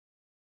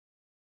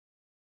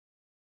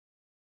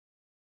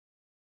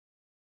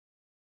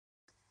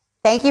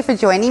Thank you for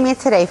joining me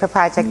today for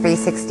Project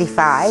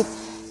 365.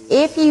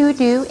 If you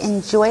do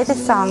enjoy the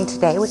song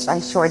today, which I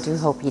sure do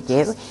hope you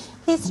do,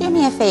 please do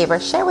me a favor,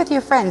 share with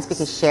your friends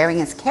because sharing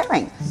is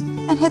caring.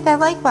 And hit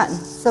that like button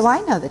so I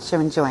know that you're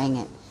enjoying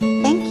it.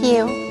 Thank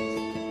you.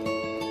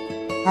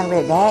 Have a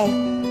great day.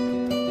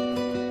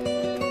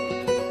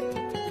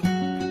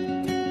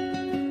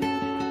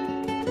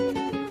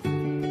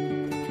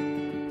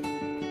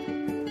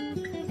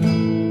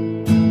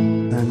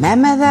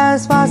 Remember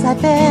those walls I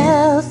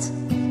built?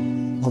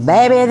 Well,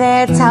 baby,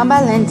 they're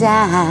tumbling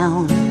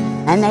down.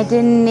 And they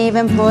didn't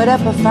even put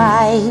up a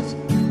fight.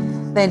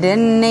 They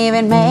didn't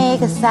even make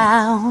a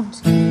sound.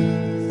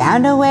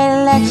 Found a way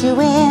to let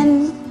you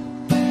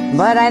in,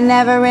 but I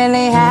never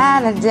really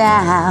had a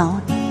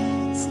doubt.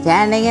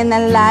 Standing in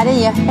the light of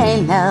your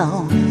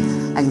halo,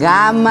 I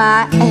got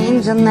my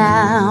angel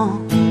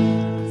now.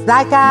 It's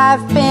like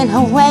I've been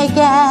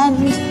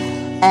awakened.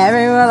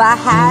 Every rule I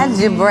had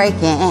you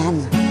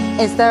breaking.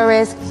 It's the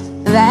risk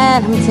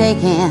that I'm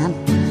taking.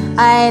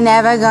 I ain't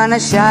never gonna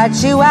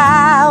shut you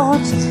out.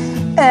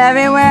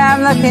 Everywhere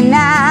I'm looking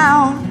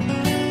now,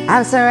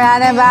 I'm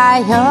surrounded by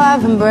your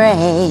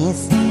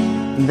embrace.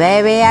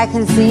 Baby, I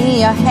can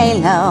see your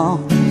halo.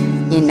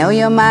 You know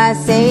you're my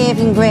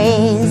saving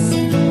grace.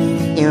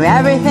 You're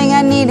everything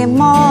I need and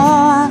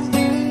more.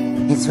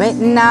 It's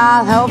written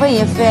all over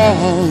your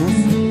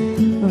face.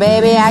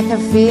 Baby, I can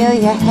feel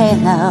your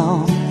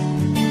halo.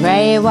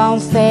 Pray it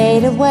won't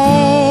fade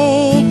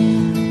away.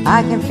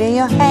 I can feel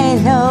your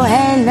halo,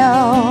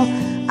 halo.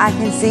 I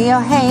can see your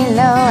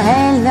halo,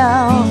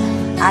 halo.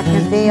 I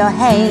can feel your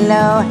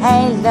halo,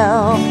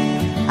 halo.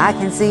 I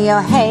can see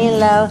your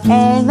halo,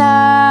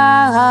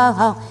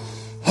 halo.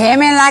 Hit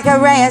me like a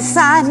ray of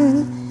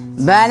sun,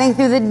 burning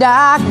through the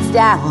darkest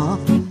hour.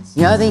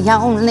 You're the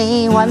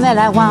only one that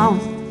I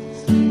want.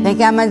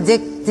 Think I'm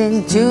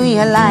addicted to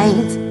your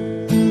light.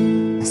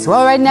 I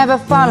swore I'd never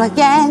fall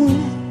again,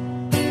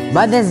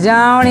 but this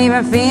don't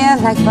even feel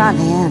like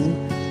falling.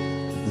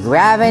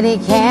 Gravity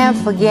can't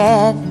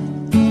forget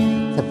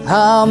to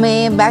pull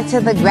me back to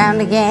the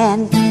ground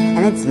again.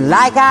 And it's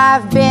like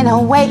I've been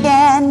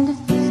awakened.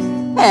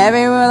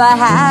 Every rule I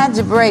had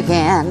you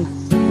breaking.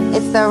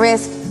 It's the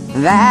risk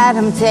that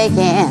I'm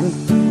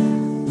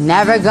taking.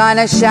 Never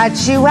gonna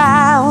shut you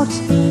out.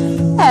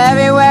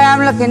 Everywhere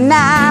I'm looking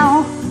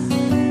now,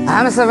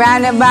 I'm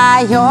surrounded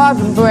by your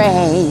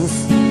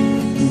embrace.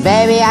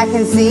 Baby, I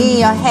can see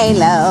your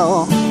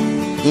halo.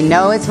 You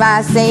know it's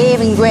my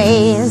saving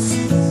grace.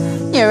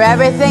 You're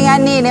everything I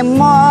need and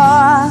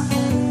more.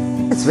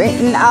 It's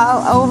written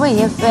all over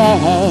your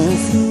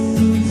face.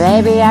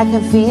 Baby, I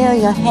can feel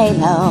your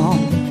halo.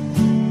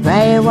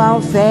 Pray it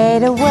won't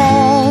fade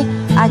away.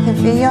 I can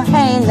feel your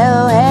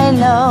halo,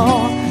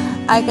 halo.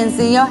 I can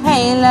see your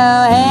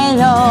halo,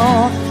 halo.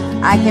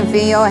 I can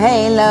feel your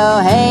halo,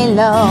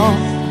 halo.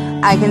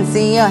 I can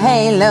see your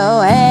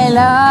halo,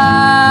 halo.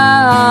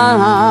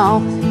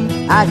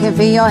 I can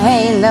feel your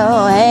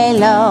halo,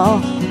 halo.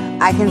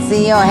 I can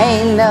see your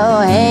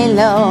halo,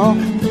 halo.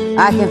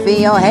 I can feel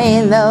your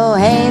halo,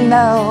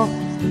 halo.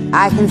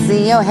 I can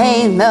see your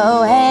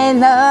halo,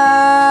 halo.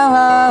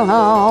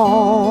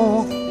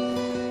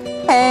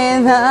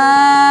 Halo,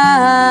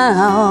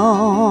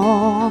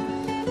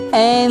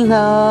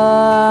 halo.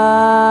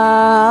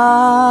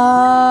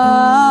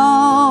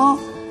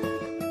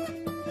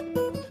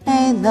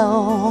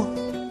 Halo,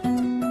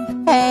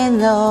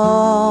 halo.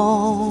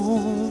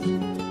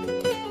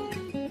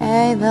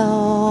 Halo.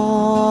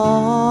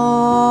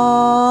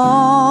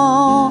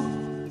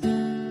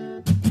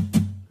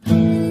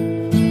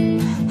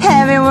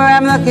 Everywhere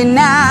I'm looking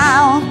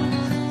now,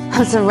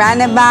 I'm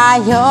surrounded by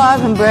your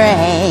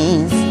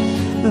embrace.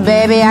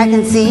 Baby, I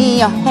can see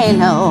your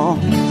halo.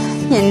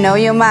 You know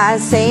you're my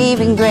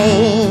saving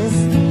grace.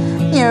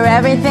 You're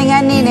everything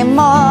I need and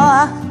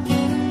more.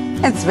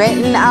 It's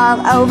written all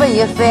over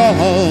your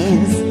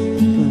face.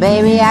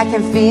 Baby, I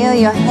can feel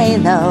your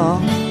halo.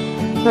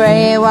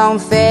 Pray it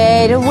won't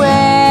fade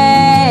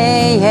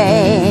away.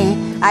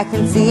 I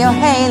can see your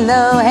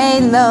halo,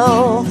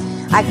 halo.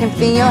 I can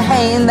feel your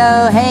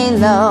halo,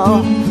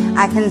 halo.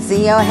 I can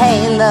see your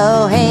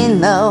halo,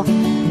 halo.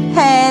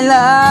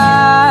 Halo.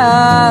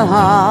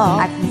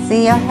 I can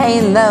see your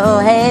halo,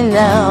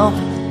 halo.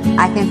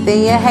 I can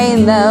feel your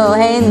halo,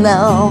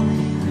 halo.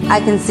 I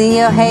can see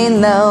your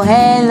halo,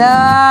 halo.